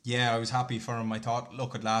week. Yeah, I was happy for him. I thought,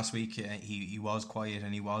 look, at last week he was quiet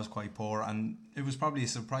and he was quite poor, and it was probably a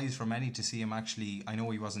surprise for many to see him actually. I know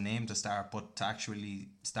he wasn't named to start, but to actually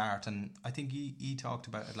start. And I think he talked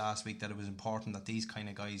about it last week, that it was important that these kind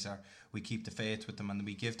of guys we keep the faith with them and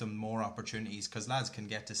we give them more opportunities, because lads can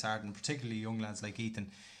get to start, and particularly young lads like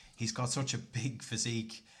Ethan. He's got such a big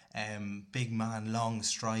physique. Big man, long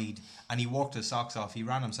stride, and he walked his socks off. He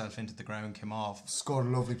ran himself into the ground, came off, scored a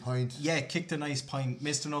lovely point. Yeah, kicked a nice point,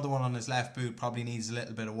 missed another one on his left boot, probably needs a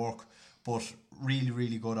little bit of work, but really,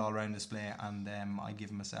 really good all round display, and I give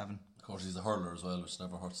him a 7. Of course, he's a hurler as well, which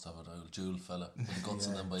never hurts to have a dual fella with the guts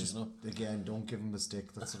in them boys, you know. Again, don't give him a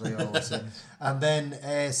stick. That's what I always say. And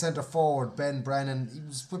then centre forward Ben Brennan, he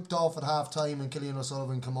was whipped off at half time, and Killian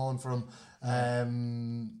O'Sullivan come on for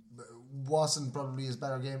him. Wasn't probably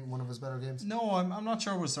one of his better games. No, I'm not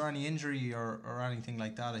sure was there any injury or anything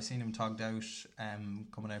like that. I seen him togged out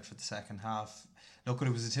coming out for the second half. Look,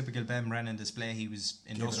 it was a typical Ben Brennan display. He was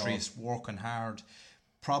industrious, working hard.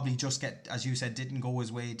 Probably just as you said, didn't go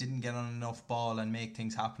his way, didn't get on enough ball and make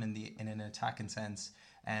things happen in an attacking sense.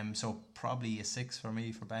 So probably a 6 for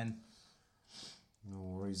me for Ben. No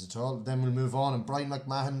worries at all. Then we'll move on, and Brian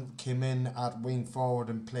McMahon came in at wing forward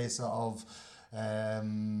in place of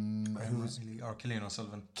Killian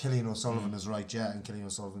O'Sullivan. Killian O'Sullivan is right, yeah, and Killian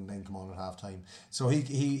O'Sullivan then come on at half time. So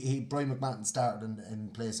he Brian McMahon started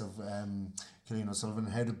in place of Killian O'Sullivan.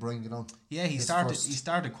 How did Brian get on? Yeah, he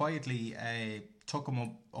started quietly. Took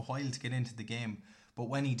him a while to get into the game, but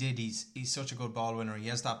when he did, he's such a good ball winner. He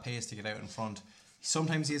has that pace to get out in front.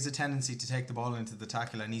 Sometimes he has a tendency to take the ball into the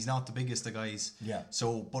tackle, and he's not the biggest of guys. Yeah.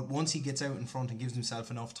 So, but once he gets out in front and gives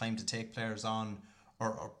himself enough time to take players on,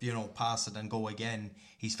 or pass it and go again,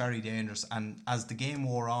 he's very dangerous. And as the game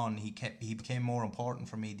wore on, he became more important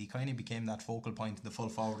for me. He kind of became that focal point in the full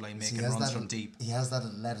forward line, making runs from deep. He has that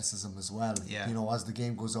athleticism as well. Yeah. As the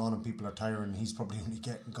game goes on and people are tiring, he's probably only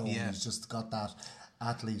getting going. Yeah. He's just got that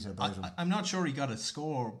athlete about him. I'm not sure he got a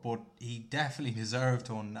score, but he definitely deserved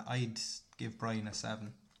one. I'd give Brian a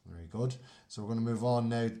 7. Very good. So we're going to move on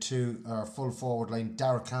now to our full forward line.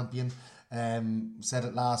 Darragh Campion. Said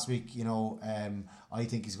it last week, I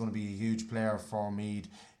think he's going to be a huge player for Meath.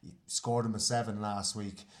 He scored him a 7 last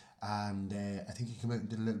week, and I think he came out and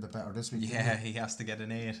did a little bit better this week. Yeah, he has to get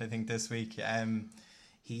an 8, I think, this week.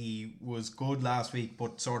 He was good last week,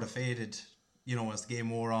 but sort of faded, as the game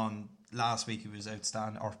wore on. Last week he was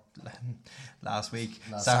outstanding, or last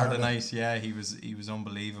Saturday night, yeah, he was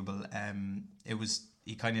unbelievable.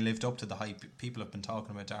 He kind of lived up to the hype. People have been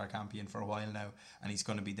talking about Darragh Campion for a while now, and he's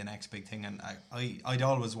going to be the next big thing. And I'd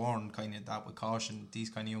always warn kind of that with caution. These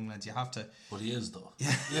kind of young lads, you have to. But he is though.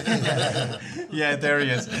 Yeah, there he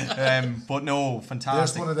is. But no,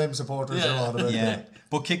 fantastic. There's one of them supporters. Yeah,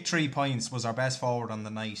 but kicked 3 points, was our best forward on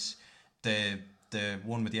the night. The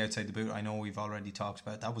one with the outside the boot, I know we've already talked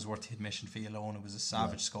about. That was worth the admission fee alone. It was a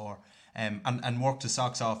savage score. And worked his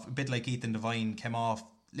socks off. A bit like Ethan Devine, came off,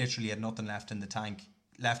 literally had nothing left in the tank,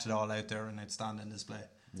 left it all out there in outstanding display.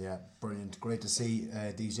 Yeah, brilliant. Great to see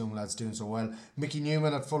these young lads doing so well. Mickey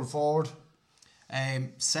Newman at full forward.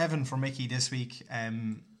 7 for Mickey this week.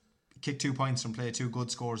 Kicked 2 points from play, 2 good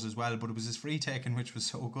scores as well, but it was his free taking which was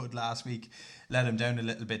so good last week, let him down a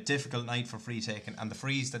little bit. Difficult night for free taking, and the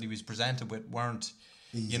frees that he was presented with weren't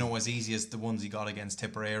you know, as easy as the ones he got against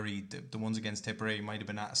Tipperary. The ones against Tipperary might have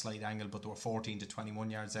been at a slight angle, but they were 14 to 21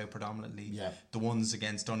 yards out predominantly. Yeah. The ones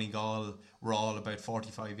against Donegal were all about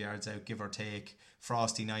 45 yards out, give or take.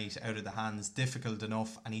 Frosty Night out of the hands, difficult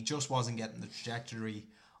enough, and he just wasn't getting the trajectory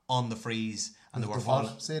on the frees, and they were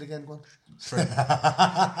falling. Say it again, Gwen.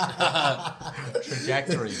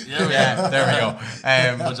 Trajectory. Yeah, there we go.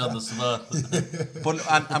 Much on the spot. But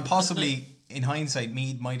and possibly in hindsight,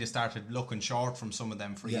 Meath might have started looking short from some of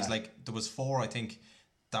them frees. Yeah. Like there was 4, I think,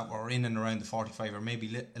 that were in and around the 45, or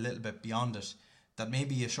maybe a little bit beyond it. That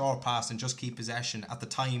maybe a short pass and just keep possession at the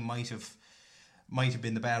time might have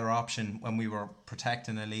been the better option when we were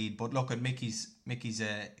protecting a lead. But look, at Mickey's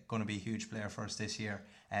going to be a huge player for us this year.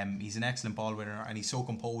 He's an excellent ball winner, and he's so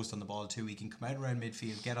composed on the ball too. He can come out around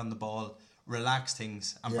midfield, get on the ball, relax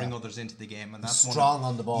things, and bring others into the game. And that's strong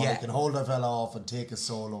on the ball. He can hold a fella off and take a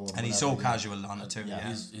solo. And he's so casual on it too. Yeah.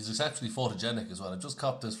 He's exceptionally photogenic as well. I've just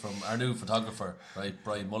copped this from our new photographer, right,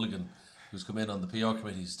 Brian Mulligan, who's come in on the PR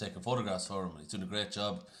committee. He's taking photographs for him. He's doing a great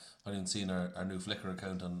job. I haven't seen our new Flickr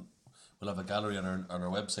account, and we'll have a gallery on our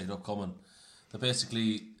website upcoming. That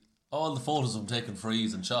basically all the photos of him taking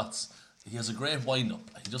frees and shots. He has a great wind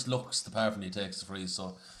up. He just looks the part when he takes the frees.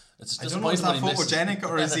 So it's I don't know, is that photogenic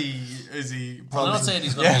or is he I'm not saying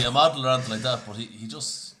he's going to be a model or anything like that, but he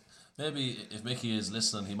just, maybe if Mickey is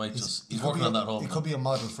listening, he might he's working on that home. He could be a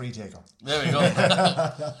model free taker. There we go.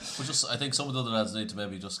 But just, I think some of the other lads need to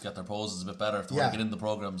maybe just get their poses a bit better if they want to get in the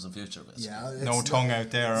programmes in future. Basically. Yeah, no tongue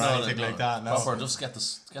out there or anything like that. No. Proper, just get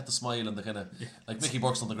the smile and the kind of, like Mickey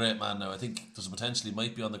Burke's on The Great Man now. I think there's a potentially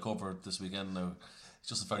might be on the cover this weekend now. He's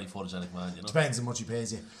just a very photogenic man, you know. Depends how much he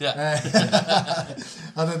pays you. Yeah.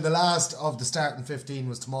 And then the last of the starting 15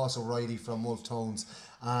 was Tomas O'Reilly from Wolf Tones.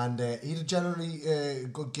 And he had a generally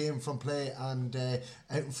good game from play and out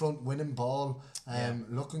in front, winning ball,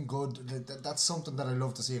 looking good. That's something that I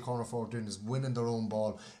love to see a corner forward doing, is winning their own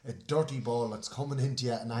ball. A dirty ball that's coming into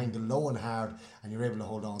you at an angle low and hard, and you're able to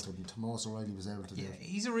hold on to it. And Tomas O'Reilly was able to do it.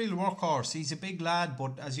 He's a real workhorse. He's a big lad,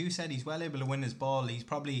 but as you said, he's well able to win his ball. He's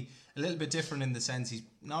probably a little bit different in the sense he's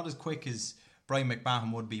not as quick as Brian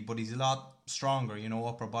McMahon would be, but he's a lot stronger,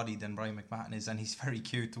 upper body than Brian McMahon is, and he's very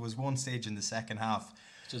cute. There was one stage in the second half.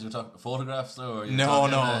 We're talking photographs now? Or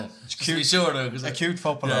no. Cute, be sure now, a cute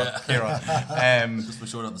footballer, Kieran. Just be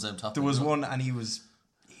sure on the same topic. There was one, and he was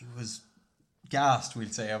gassed. We'll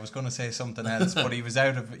say. I was going to say something else, but he was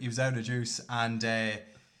out of juice, and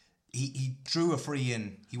he drew a free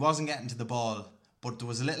in. He wasn't getting to the ball, but there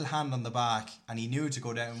was a little hand on the back, and he knew to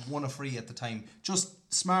go down. Won a free at the time. Just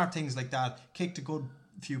smart things like that. Kicked a good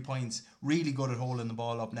few points. Really good at holding the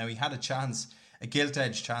ball up. Now he had a chance. A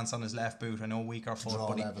gilt-edged chance on his left boot. I know weaker foot,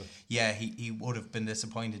 but he would have been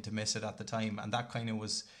disappointed to miss it at the time, and that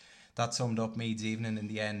summed up Meath's evening in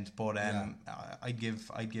the end. But I'd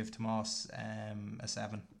give Tomas a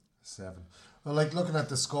 7. 7. Well, like looking at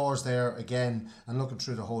the scores there again and looking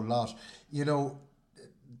through the whole lot,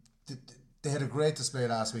 they had a great display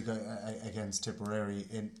last week against Tipperary.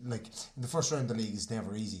 In the first round of the league is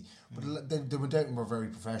never easy, but they went out and were very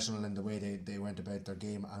professional in the way they went about their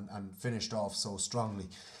game and finished off so strongly.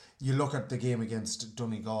 You look at the game against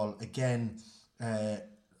Donegal again, a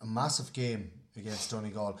massive game against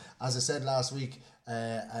Donegal. As I said last week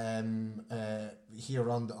here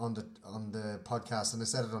on the podcast, and I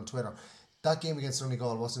said it on Twitter, that game against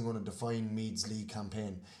Donegal wasn't going to define Meath's league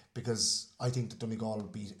campaign, because I think that Donegal will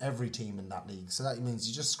beat every team in that league. So that means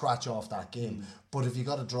you just scratch off that game. But if you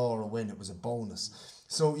got a draw or a win, it was a bonus.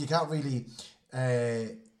 So you can't really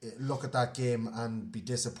look at that game and be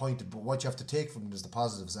disappointed. But what you have to take from it is the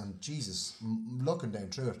positives. And Jesus, looking down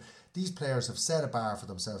through it, these players have set a bar for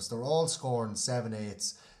themselves. They're all scoring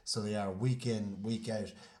 7-8s. So they are week in, week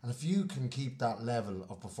out. And if you can keep that level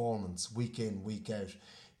of performance week in, week out,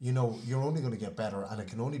 you're only going to get better, and it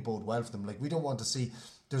can only bode well for them. Like, we don't want to see...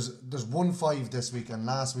 There's 1-5 this week, and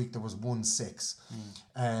last week there was 1-6.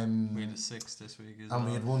 We had a 6 this week as and well.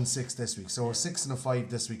 We had 1-6 this week. So a 6 and a 5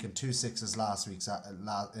 this week, and 2 6s last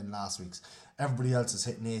week's. Everybody else is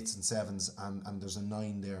hitting 8s and 7s, and there's a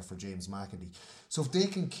 9 there for James McEntee. So if they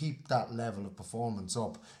can keep that level of performance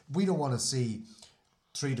up, we don't want to see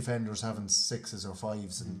 3 defenders having 6s or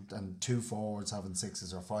 5s and 2 forwards having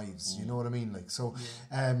 6s or 5s. You know what I mean?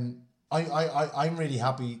 I'm really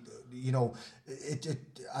happy,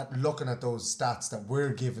 at looking at those stats that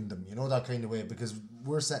we're giving them, that kind of way, because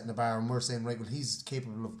we're setting the bar and we're saying, right, well, he's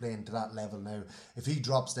capable of playing to that level now. If he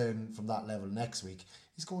drops down from that level next week,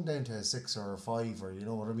 he's going down to a 6 or a 5, or you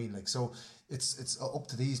know what I mean? So it's up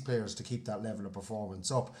to these players to keep that level of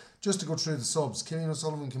performance up. Just to go through the subs, Cillian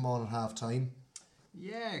O'Sullivan came on at half time.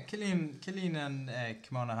 Yeah, Cillian came on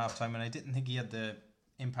at half time, and I didn't think he had the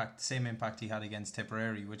same impact he had against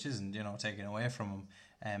Tipperary, which isn't, you know, taken away from him.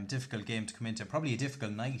 Difficult game to come into, probably a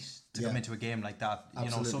difficult night to come into a game like that.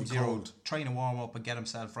 Absolutely, you know, Sub-Zero cold. trying to warm up and get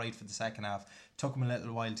himself right for the second half. Took him a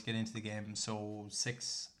little while to get into the game, so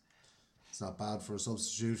 6. It's not bad for a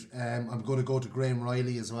substitute. I'm going to go to Graham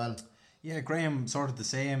Riley as well. Yeah, Graham sort of the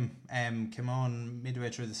same. Came on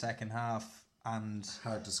midway through the second half and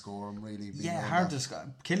hard to score him really. Yeah, hard to score.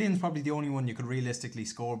 Killian's probably the only one you could realistically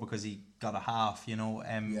score because he got a half. You know,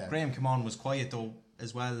 Graham came on was quiet though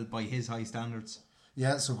as well by his high standards.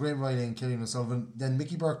 Yeah, so Graham Riley and Killian O'Sullivan. Then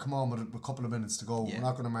Mickey Burke come on with a couple of minutes to go. Yeah. We're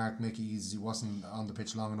not going to mark Mickey, he wasn't on the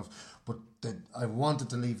pitch long enough. But I wanted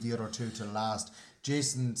to leave the other two till last.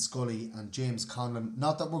 Jason Scully and James Conlon.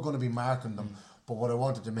 Not that we're going to be marking them, but what I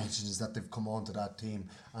wanted to mention is that they've come on to that team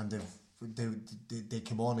and they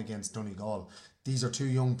came on against Donegal. These are two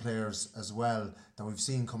young players as well that we've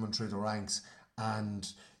seen coming through the ranks. And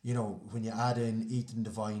you know, when you add in Ethan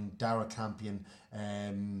Devine, Dara Campion,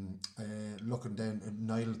 looking down at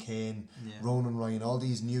Niall Kane, Ronan Ryan, all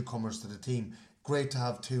these newcomers to the team, great to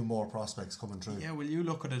have two more prospects coming through. Yeah, well, you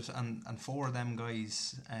look at it, and 4 of them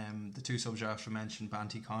guys, the 2 subjects we mentioned,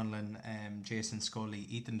 Banty Conlon, Jason Scully,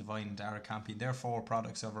 Ethan Devine and Dara Campion, they're 4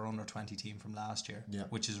 products of our under 20 team from last year,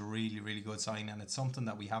 which is a really, really good sign, and it's something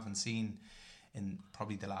that we haven't seen in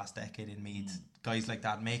probably the last decade in Meath. Guys like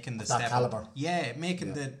that making the step caliber. up. Yeah,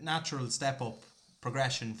 making the natural step up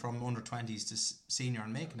progression from under 20s to senior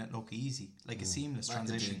and making it look easy, like a seamless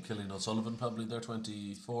transition. Killian O'Sullivan probably they're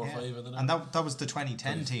 24 or 5 of them. And that was the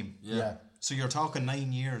 2010 team. Yeah. So you're talking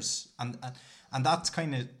 9 years, and that's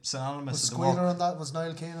kind of synonymous. Was with the work. Squealer on that? Was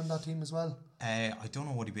Niall Kane on that team as well? I don't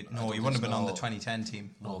know what he been. No, he wouldn't have been on the 2010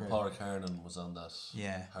 team. No, Pádraig Harnan was on that.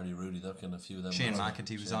 Yeah. Harry Rooney, that kind of few of them. Shane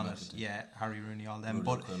McEntee was on it. Yeah, Harry Rooney, all them.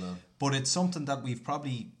 Rooney, but it's something that we've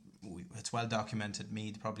probably, it's well documented,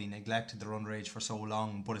 Meath probably neglected the run rage for so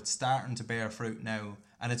long, but it's starting to bear fruit now,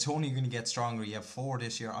 and it's only going to get stronger. You have 4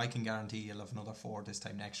 this year. I can guarantee you'll have another 4 this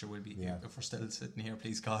time next year. We'll be if we're still sitting here,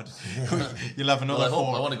 please God, you'll have another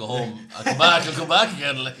 4. I want to go home. I'll come back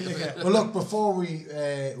again. Well, look, before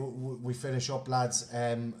we finish up, lads,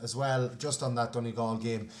 as well, just on that Donegal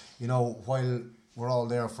game, you know, while we're all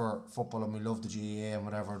there for football and we love the GAA and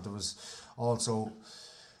whatever, there was also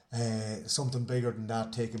something bigger than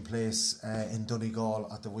that taking place in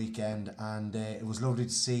Donegal at the weekend, and it was lovely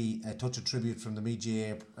to see a touch of tribute from the Meath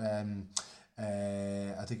GAA.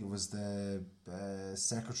 I think it was the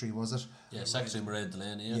secretary, was it? Yeah, Secretary Mairead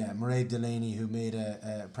Delaney. Yeah, Mairead Delaney, who made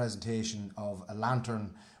a presentation of a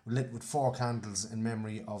lantern lit with 4 candles in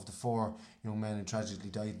memory of the 4 young men who tragically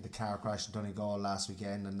died in the car crash in Donegal last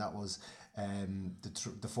weekend, and that was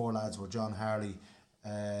the 4 lads were John Harley.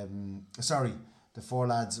 The 4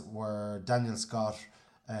 lads were Daniel Scott,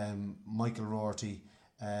 Michael Rorty,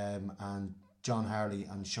 and John Harley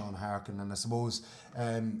and Sean Harkin, and I suppose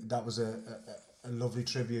that was a lovely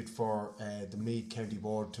tribute for the Meath County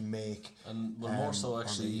Board to make. And more so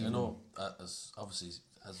actually, I know as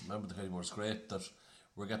a member of the County Board, it's great that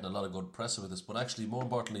we're getting a lot of good press with this, but actually more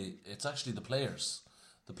importantly, it's actually the players.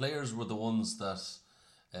 The players were the ones that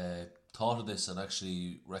thought of this and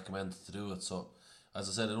actually recommended to do it. So as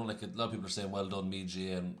I said, I know like a lot of people are saying well done Meath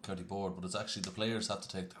GAA and County Board, but it's actually the players have to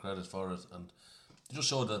take the credit for it, and it just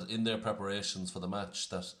showed that in their preparations for the match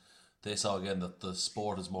that they saw again that the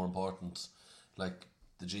sport is more important. Like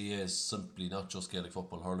the GAA is simply not just Gaelic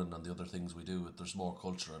football, hurling and the other things we do. There's more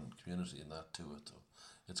culture and community in that to it. So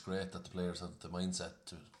it's great that the players have the mindset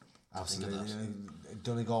to absolutely think of that.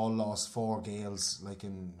 Donegal lost 4 Gaels, like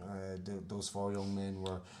in those 4 young men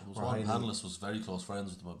were one panellist was very close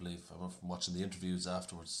friends with them, I believe. I remember from watching the interviews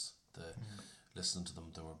afterwards, listening to them,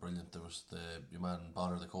 they were brilliant. There was your man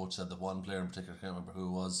Bonner, the coach, said that one player in particular, I can't remember who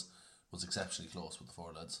it was exceptionally close with the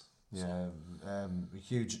 4 lads. Yeah,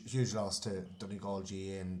 huge loss to Donegal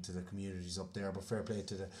GAA and to the communities up there, but fair play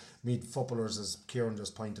to the Meath footballers, as Kieran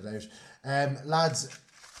just pointed out. Lads,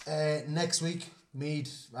 next week,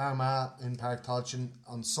 Meath Armagh in Park Tolchin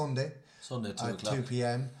on Sunday 2 at 2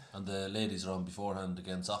 p.m. And the ladies are on beforehand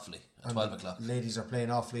against Offaly at 12 o'clock. Ladies are playing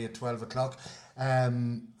Offaly at 12 o'clock. A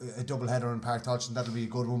double header in Park Tolchin, that'll be a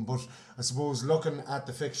good one. But I suppose looking at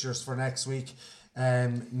the fixtures for next week,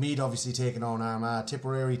 Meath obviously taking on Armagh,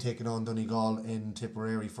 Tipperary taking on Donegal in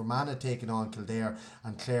Tipperary, Fermanagh taking on Kildare,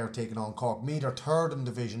 and Clare taking on Cork. Meath are third in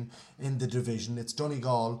the division. It's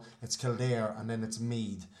Donegal, it's Kildare, and then it's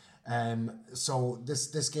Meath. So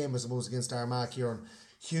this game, I suppose, against Armagh, Kieran,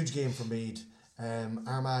 huge game for Meath.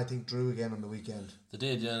 Armagh, I think, drew again on the weekend. They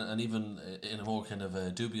did, yeah, and even in a more kind of a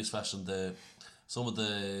dubious fashion, some of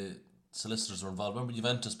the solicitors were involved. Remember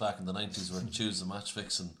Juventus back in the 90s were choosing match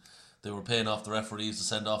fixing. they were paying off the referees to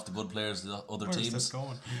send off the good players to the other Where's teams this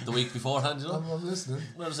going? the week beforehand, you know. I'm listening.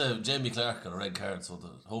 Well, Jamie Clark got a red card, so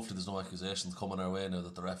hopefully there's no accusations coming our way now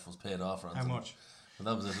that the ref was paid off or anything. How much? And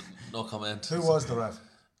that was it. No comment. Who was the ref?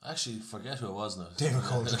 I actually forget who it was now. David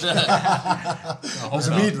Coulter. It was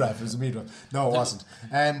a Mead ref. No, it wasn't.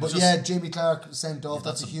 But Jamie Clark sent off.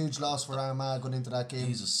 That's a huge loss for Armagh going into that game.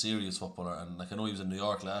 He's a serious footballer, and like I know he was in New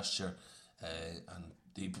York last year, and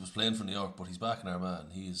he was playing for New York, but he's back in Armagh,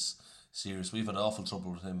 and he's serious. We've had awful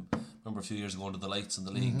trouble with him. Remember a few years ago under the lights in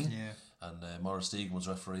the league, and Maurice Deegan was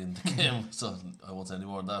refereeing the game, so I won't say any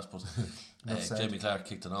more on that. But Jamie Clark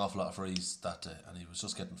kicked an awful lot of frees that day, and he was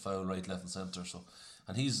just getting foul right, left, and centre. So,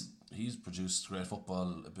 and he's produced great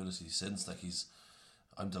football ability since. Like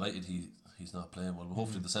I'm delighted he's not playing well. But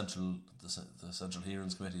hopefully the central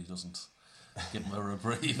hearings committee doesn't give him a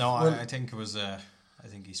reprieve. No, I think it was. I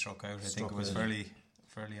think he struck out. I think it was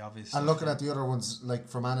fairly obvious. And looking at the other ones, like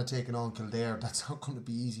Fermanagh taking on Kildare, that's not going to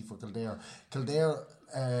be easy for Kildare.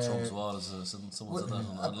 Trump's wall, as someone said that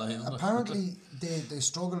online. Apparently, they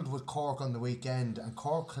struggled with Cork on the weekend, and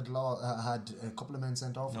Cork had a couple of men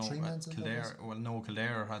sent off, 3 men sent Kildare, off.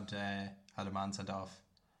 Kildare had a man sent off.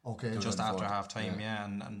 Okay, just after half time,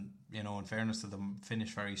 and you know, in fairness to them,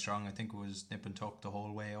 finished very strong. I think it was nip and tuck the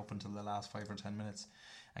whole way up until the last 5 or 10 minutes,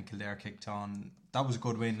 and Kildare kicked on. That was a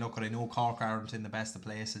good win. Look, I know Cork aren't in the best of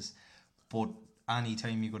places, but any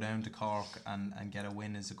time you go down to Cork and get a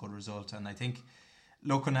win is a good result. And I think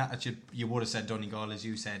looking at it, you would have said Donegal, as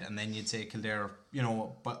you said, and then you'd say Kildare, you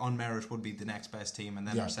know, but on merit would be the next best team, and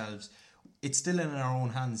then ourselves. It's still in our own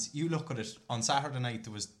hands. You look at it, on Saturday night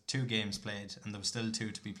there was 2 games played, and there was still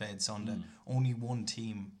 2 to be played Sunday. Only one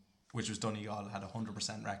team, which was Donegal, had a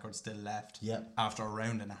 100% record still left after a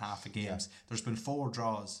round and a half of games. There's been 4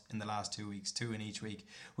 draws in the last 2 weeks, 2 in each week,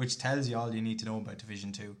 which tells you all you need to know about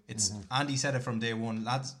Division 2. It's Andy said it from day one,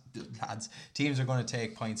 lads, teams are going to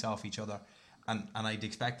take points off each other, and I'd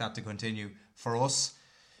expect that to continue. For us,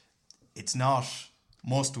 it's not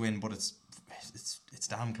must win, but it's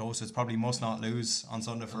damn close. It's probably must not lose on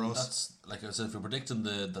Sunday for us. That's, like I said, if we're predicting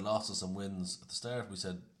the losses and wins at the start, we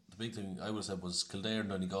said the big thing I would have said was Kildare and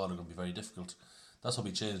Donegal are going to be very difficult. That's what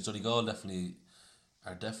we changed. Donegal are definitely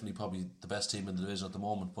probably the best team in the division at the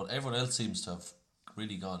moment, but everyone else seems to have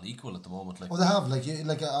really gone equal at the moment. They have.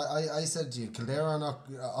 I said to you, Kildare are not.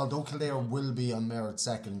 Although Kildare will be on merit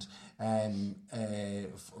second,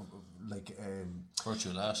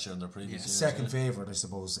 virtue last year in their previous years, second favourite, I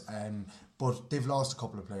suppose. But they've lost a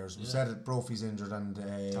couple of players. We said it. Brophy's injured, and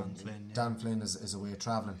Dan Flynn is away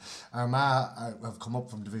travelling. Armagh have come up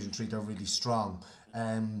from Division 3. They're really strong.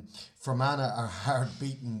 Fermanagh are hard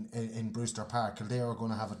beaten in Brewster Park. Kildare are going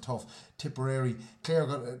to have a tough. Tipperary,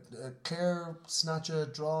 Clare snatch a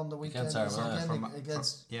draw on the weekend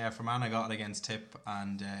Fermanagh got it against Tip,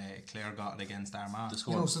 and Clare got it against Armagh. They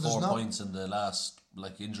scored 4 points in the last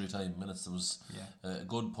injury time minutes. There was a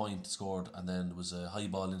good point scored, and then there was a high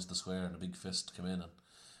ball into the square and a big fist came in, and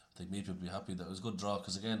I think Meath would be happy that it was a good draw,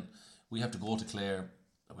 because again we have to go to Clare,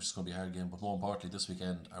 which is going to be a hard game, but more importantly this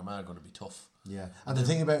weekend Armagh are going to be tough. Yeah, and the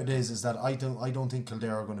thing about it is that I don't think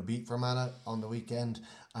Kildare are going to beat Fermanagh on the weekend,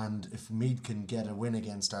 and if Meath can get a win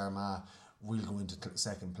against Armagh, we'll go into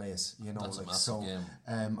second place. You know, that's a massive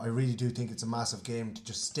game. I really do think it's a massive game to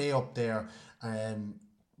just stay up there,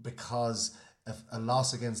 because if a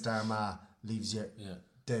loss against Armagh leaves you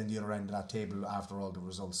down the other end of that table after all the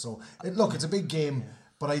results. So it's a big game.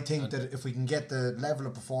 But I think that if we can get the level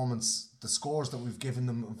of performance, the scores that we've given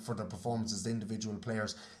them for their performances, the individual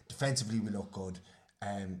players, defensively we look good.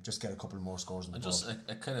 Just get a couple more scores on the board. Just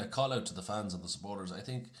a kind of call out to the fans and the supporters. I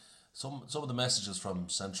think some of the messages from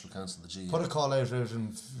Central Council, the GAA. Put a call out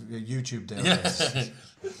on YouTube there.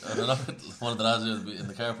 I don't know, one of the lads in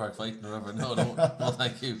the car park fighting or whatever. No,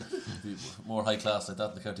 thank you. Be more high class like that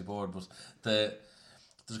in the county board. But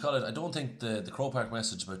there's a call out. I don't think the Crow Park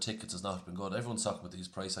message about tickets has not been good. Everyone's talking about these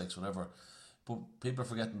price hikes, whatever. But people are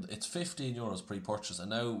forgetting it's €15 pre-purchase,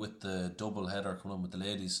 and now with the double header coming on with the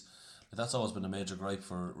ladies, that's always been a major gripe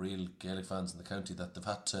for real Gaelic fans in the county, that they've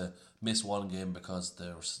had to miss one game because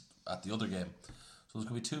they're at the other game. So there's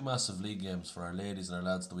going to be 2 massive league games for our ladies and our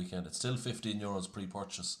lads the weekend. It's still €15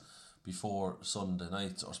 pre-purchase before Sunday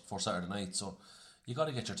night or before Saturday night. So you got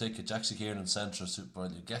to get your ticket. Jacksie Kieran Centre,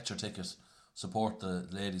 you get your ticket, support the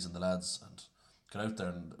ladies and the lads, and get out there,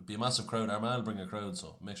 and it'll be a massive crowd. Armagh will bring a crowd,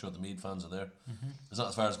 so make sure the Meath fans are there. It's not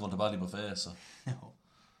as far as going to Ballybuffet, so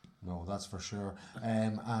no, that's for sure.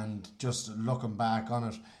 And just looking back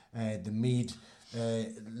on it, the Meath,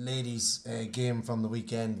 ladies game from the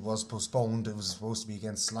weekend was postponed. It was supposed to be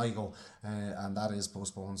against Sligo, and that is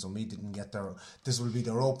postponed. So Meath didn't get their. This will be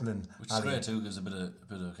their opening, which is great too. Gives a bit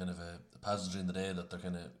of kind of a passage in the day that they're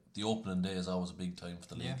kind of the opening day is always a big time for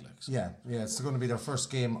the league. Like, so. Yeah. It's going to be their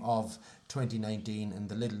first game of 2019 in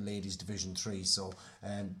the Little Ladies Division 3. So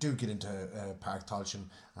do get into Park Tolchin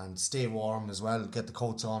and stay warm as well. Get the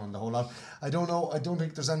coats on and the whole lot. I don't know. I don't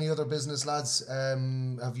think there's any other business, lads.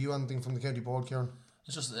 Have you anything from the county board, Kieran?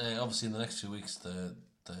 It's just obviously in the next few weeks the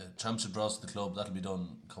championship draws to the club that'll be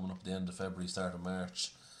done coming up at the end of February, start of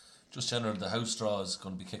March. Just generally the house draw is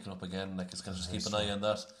going to be kicking up again. Like it's going to just keep an eye on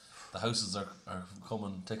that. The houses are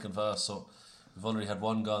coming thick and fast, so we've already had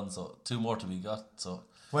one gone, so 2 more to be got. So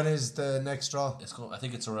when is the next draw? I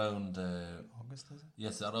think it's around August, is it?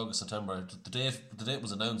 Yes, August, September. The date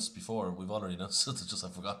was announced before. We've already announced it. It's just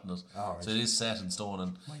I've forgotten it. Right. So it is set in stone,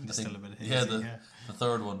 and Mine is still a bit hazy, the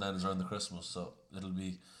third one then is around the Christmas. So it'll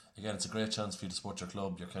be again. It's a great chance for you to support your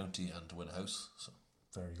club, your county, and to win a house. So.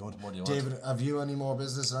 Very good. What do you David, want? have you any more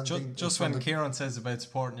business? Just when Kieran says about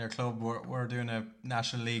supporting your club, we're doing a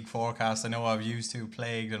National League forecast. I know I've used to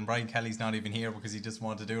plagued, and Brian Kelly's not even here because he just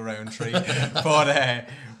wanted to do round 3. But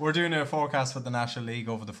we're doing a forecast for the National League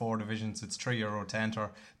over the 4 divisions. It's €3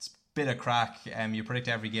 tenner. It's a bit of crack. You predict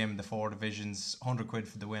every game in the 4 divisions. £100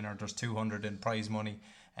 for the winner. There's 200 in prize money.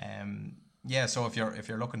 Yeah, so if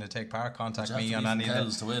you're looking to take part, contact me on any of them.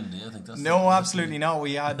 To win, do you think that's no, absolutely not.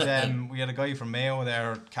 We had a guy from Mayo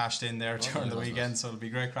there cashed in there during the weekend, so it'll be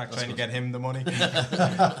great crack trying to get him the money.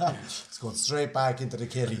 It's going straight back into the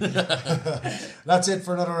kitty. That's it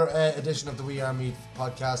for another edition of the We Are Meath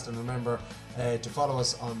podcast, and remember to follow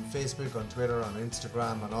us on Facebook, on Twitter, on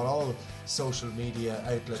Instagram, and on all social media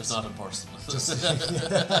outlets. Just not in person.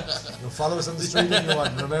 You'll follow us on the street if you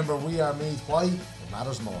want. Remember, We Are Meath. Why? It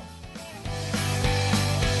matters more.